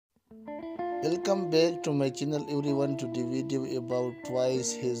Welcome back to my channel everyone. To the video about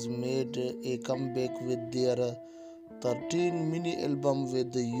TWICE has made a comeback with their 13 mini album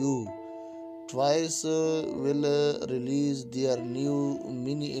With You. TWICE will release their new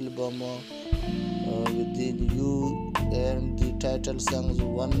mini album Within You, and the title song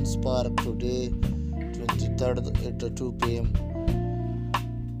One Spark today 23rd at 2 p.m.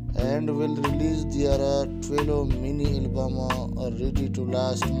 and will release their 12 mini album Ready to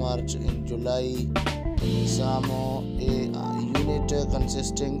Last March in July. Samo, a unit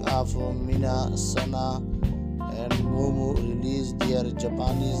consisting of Mina, Sana and Momo, released their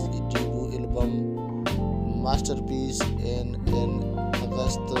Japanese debut album Masterpiece, and in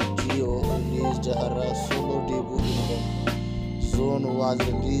August Gio released her solo debut album Zone was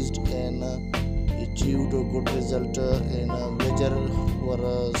released and achieved a good result in major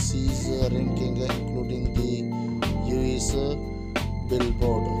overseas ranking including the US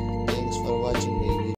Billboard. Thanks for watching.